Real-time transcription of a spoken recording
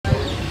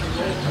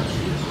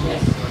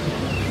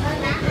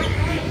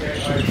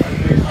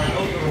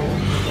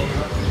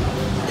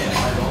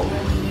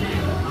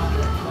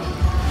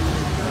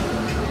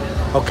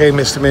Oké,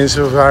 beste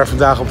mensen, we waren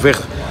vandaag op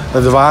weg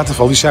naar de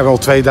waterval. Die zijn we al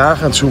 2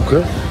 dagen aan het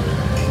zoeken.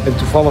 En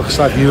toevallig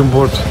staat hier een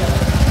bord.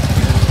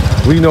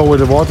 We know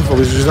where the waterfall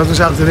is. Dus dat is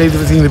eigenlijk de reden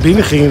dat we hier naar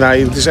binnen gingen. Nou,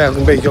 het is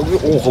eigenlijk een beetje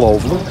ook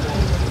ongelooflijk.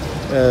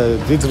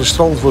 Dit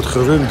restaurant wordt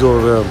gerund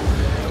door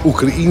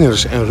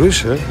Oekraïners en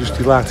Russen. Dus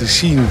die laten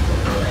zien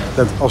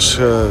dat als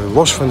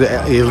los van de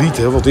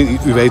elite, want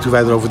u weet hoe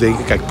wij erover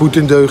denken. Kijk,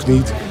 Poetin deugt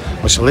niet,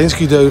 maar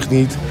Zelensky deugt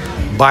niet,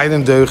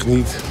 Biden deugt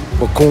niet,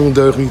 Macron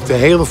deugt niet. De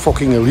hele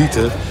fucking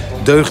elite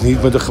deugt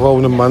niet, maar de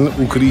gewone man,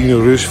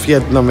 Oekraïne, Rus,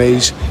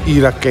 Vietnamees,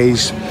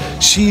 Irakees,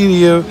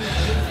 Syrië,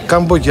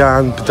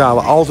 Cambodjaan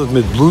betalen altijd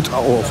met bloed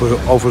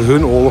over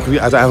hun oorlog,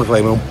 die uiteindelijk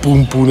alleen maar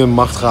om poen en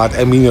macht gaat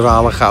en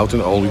mineralen, goud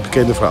en olie,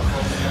 bekende vrouw.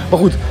 Maar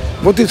goed,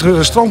 dit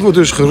restaurant wordt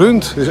dus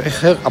gerund, dat is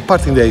echt heel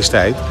apart in deze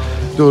tijd,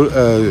 door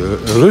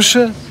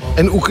Russen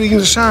en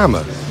Oekraïners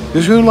samen.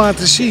 Dus hun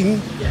laten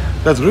zien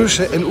dat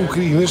Russen en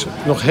Oekraïners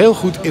nog heel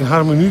goed in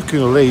harmonie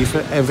kunnen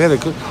leven en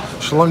werken,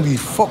 zolang die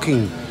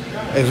fucking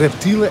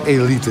reptiele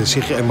elite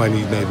zich er maar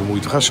niet mee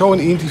bemoeit. We gaan zo een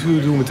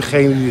interview doen met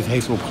degene die dit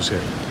heeft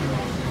opgezet.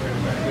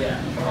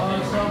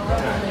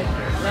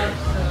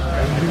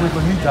 Die moet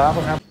nog niet daar, we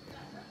gaan...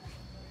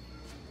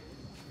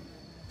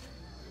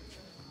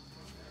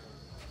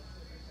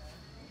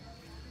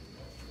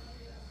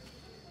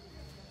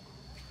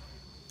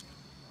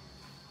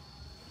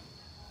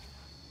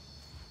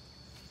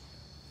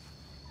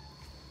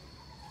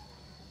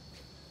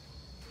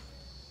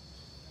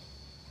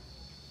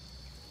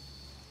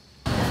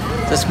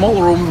 A small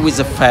room with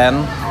a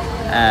fan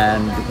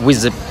and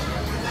with an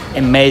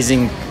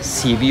amazing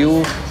sea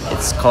view.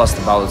 It's cost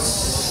about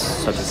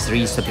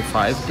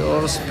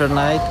 $35 per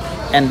night,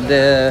 and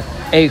the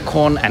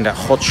aircon and a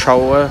hot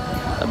shower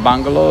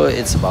bungalow,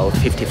 it's about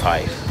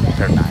 $55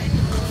 per night.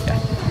 Yeah.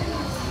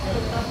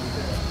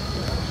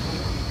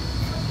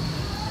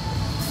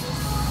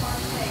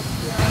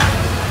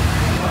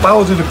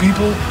 Power to the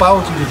people,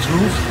 power to the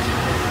truth,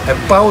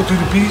 and power to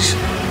the peace,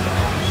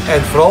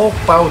 en vooral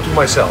power to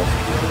myself.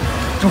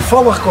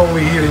 Toevallig komen we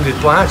hier in dit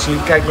plaatsje,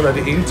 kijk maar naar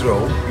de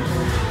intro.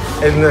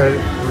 En we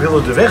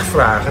willen de weg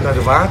vragen naar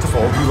de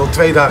waterval, die we al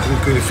 2 dagen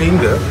niet kunnen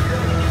vinden.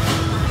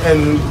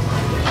 En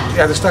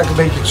ja, daar stond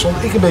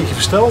ik een beetje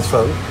versteld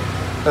van.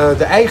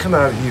 De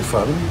eigenaar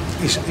hiervan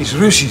is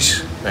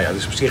Russisch. Nou ja, dat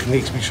is op zich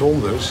niks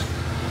bijzonders.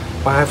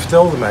 Maar hij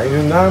vertelde mij,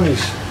 hun naam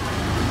is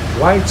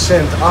White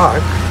Sand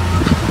Ark.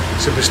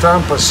 Ze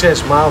bestaan pas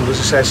 6 maanden.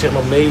 Ze zijn zeg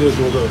maar mede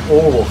door de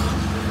oorlog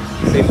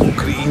in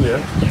Oekraïne.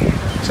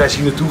 Zij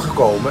zijn hier naartoe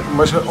gekomen,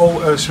 maar ze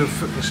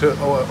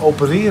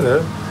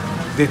opereren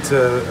dit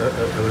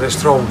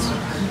restaurant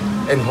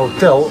en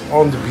hotel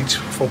on the beach.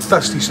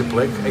 Fantastische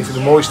plek, een van de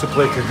mooiste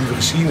plekken die we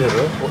gezien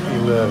hebben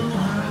in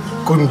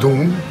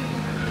Kundun.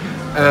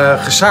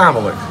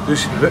 Gezamenlijk.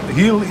 Dus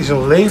hier is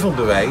een levend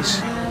bewijs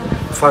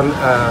van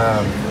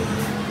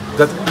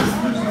dat.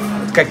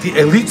 Kijk, die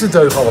elite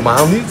deugen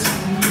allemaal niet.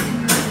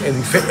 En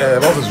die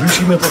hebben altijd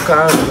ruzie met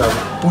elkaar. Of nou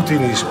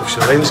Poetin is, of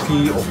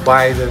Zelensky, of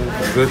Biden,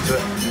 of Rutte.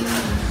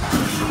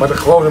 Maar de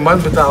gewone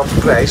man betaalt de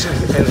prijs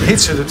en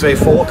hitsen de 2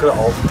 volkeren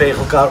altijd tegen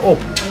elkaar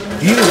op.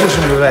 Hier is dus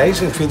een bewijs,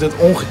 en ik vind het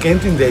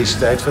ongekend in deze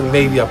tijd van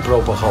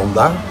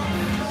mediapropaganda,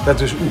 dat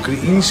dus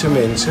Oekraïense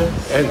mensen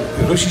en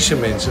Russische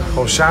mensen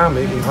gewoon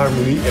samen in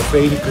harmonie en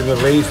vrede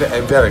kunnen leven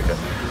en werken.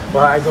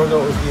 But I don't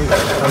know if you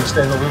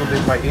understand a little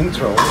bit my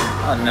intro.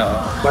 No.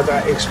 But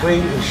I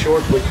explained in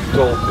short what you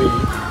told me.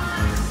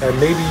 And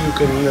maybe you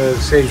can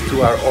say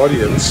to our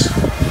audience,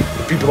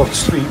 the people of the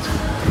street,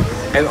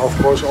 and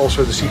of course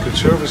also the Secret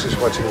Service is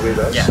watching with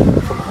us, yeah,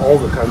 from all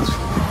the countries.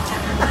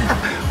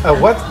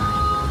 What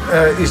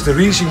is the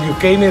reason you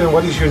came in and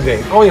what is your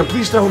name? Oh yeah,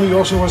 please tell me you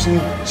also was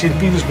in St.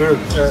 Petersburg.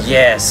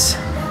 Yes.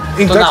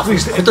 In Dutch,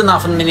 please.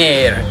 Goedenavond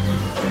meneer.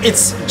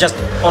 It's just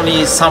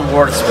only some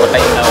words what I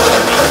know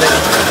in English.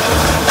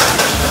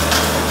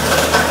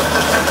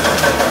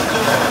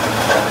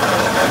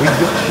 We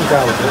do it.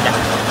 Yeah.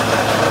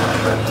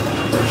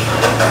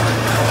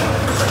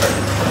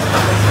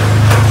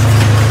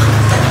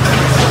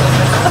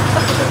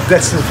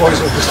 That's the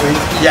voice of the street.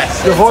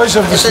 Yes. The voice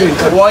of the street.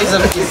 The voice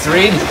of the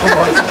street.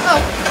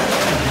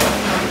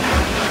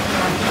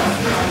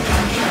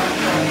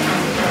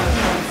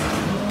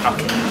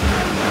 Okay.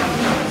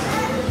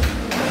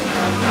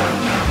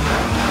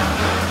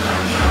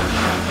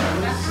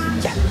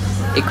 Ja,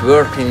 ik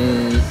werk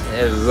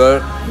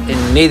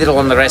in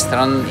Nederland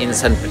restaurant in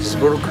St.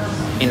 Petersburg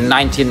in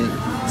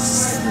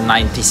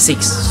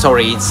 1996.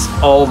 Sorry, it's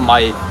all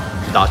my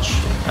Dutch.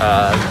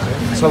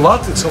 It's a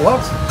lot. It's a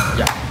lot.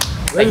 Yeah.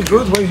 Very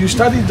good. When you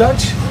study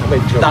Dutch,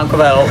 dank u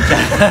wel.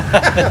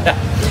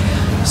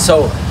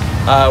 So,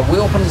 we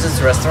opened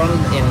this restaurant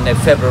in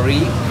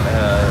February.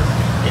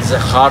 It's a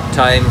hard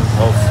time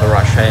of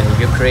Russia and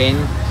Ukraine.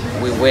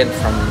 We went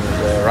from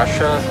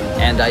Russia,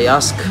 and I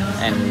asked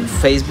on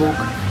Facebook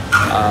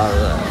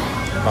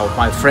about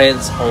my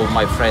friends, all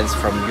my friends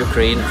from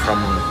Ukraine, from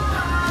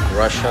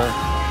Russia,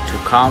 to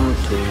come,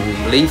 to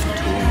live,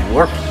 to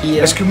work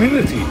here. As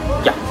community.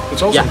 Yeah.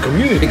 It's also a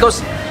community.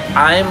 Because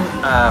I'm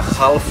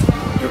half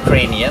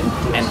Ukrainian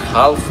and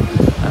half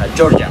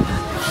Georgian.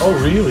 Oh,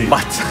 really?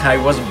 But I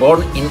was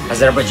born in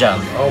Azerbaijan.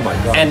 Oh my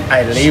God. And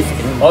I live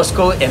in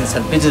Moscow and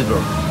St.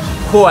 Petersburg.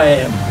 Who I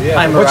am? Yeah.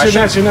 I'm What's Russian.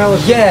 your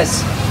nationality?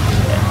 Yes.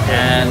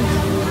 And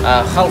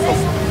half of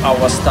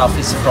our staff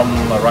is from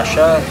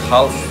Russia,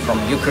 half from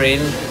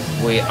Ukraine.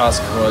 We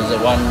asked for the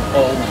one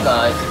old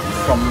guy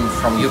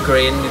from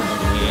Ukraine.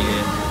 We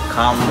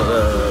come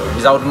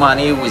without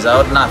money,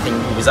 without nothing,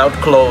 without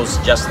clothes,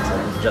 just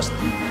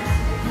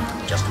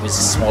with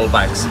small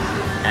bags.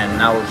 And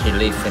now he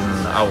live in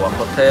our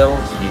hotel.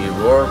 He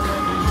work.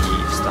 He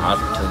start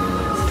to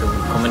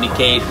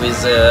communicate with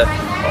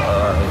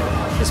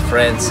his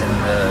friends, and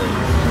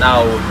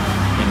now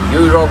in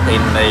Europe,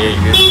 in the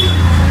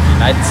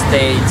United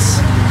States.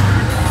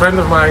 Friend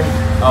of mine.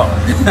 Oh.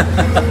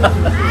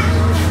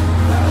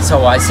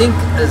 So I think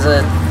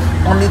that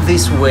only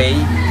this way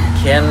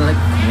can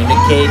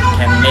communicate,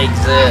 can make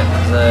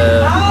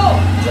the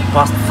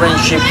past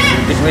friendship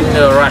between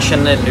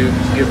Russian and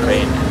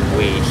Ukraine.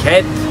 We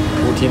had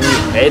Putin,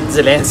 we had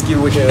Zelensky,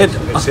 we had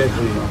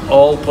exactly.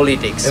 all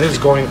politics. And it's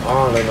going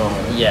on and on.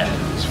 Yeah.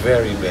 It's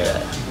very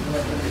bad.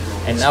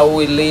 And now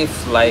we live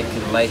like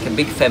a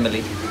big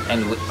family,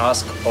 and we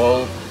ask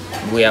all.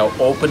 We are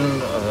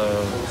open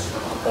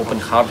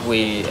heart.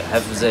 We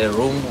have the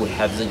room. We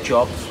have the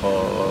job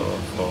for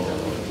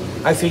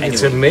I think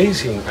it's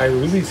amazing. I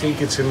really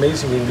think it's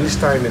amazing in this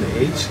time and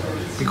age,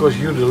 because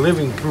you're the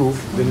living proof.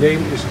 The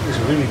name is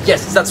really.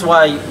 Yes, that's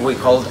why we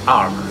called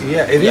art.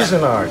 Yeah, it is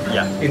an art.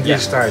 Yeah. In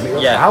this time.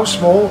 Yeah. How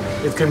small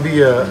it can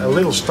be a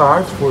little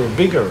start for a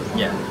bigger.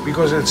 Yeah.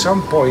 Because at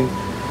some point,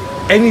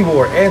 any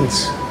war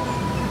ends.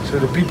 So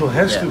the people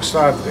has to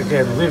start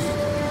again live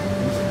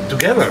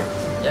together.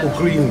 Yeah.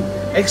 Ukraine,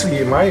 actually,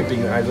 in my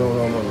opinion, I don't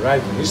know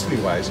right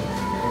history-wise,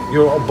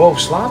 you're both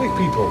Slavic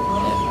people.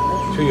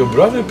 Yeah. So you're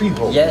brother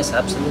people. Yes,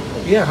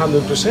 absolutely. Yeah,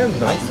 100%.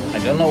 No? I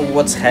don't know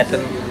what's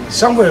happened.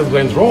 Somewhere it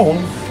went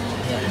wrong.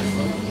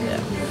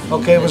 Yeah.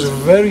 Okay, it was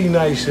very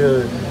nice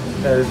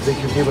that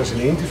you give us an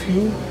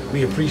interview.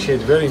 We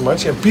appreciate very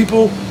much. And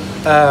people,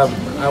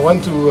 I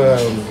want to,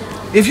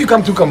 if you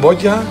come to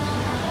Cambodia,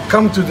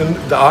 come to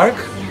the Ark.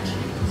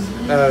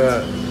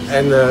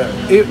 And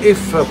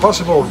if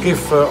possible,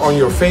 give on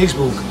your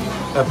Facebook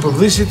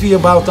publicity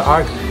about the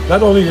Ark.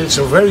 Not only it's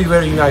a very,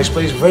 very nice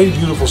place, very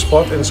beautiful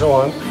spot and so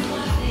on,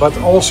 but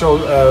also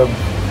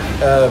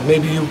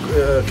maybe you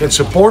can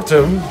support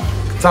them,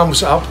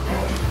 thumbs up,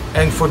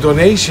 and for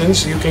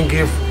donations you can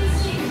give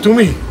to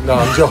me. No,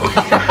 I'm joking.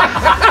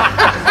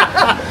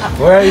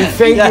 Well,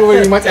 thank you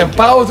very much, and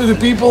power to the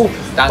people,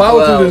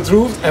 power to the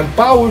truth, and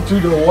power to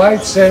the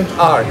White Sand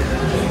Ark.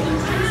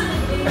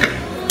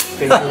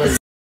 Thank you very much.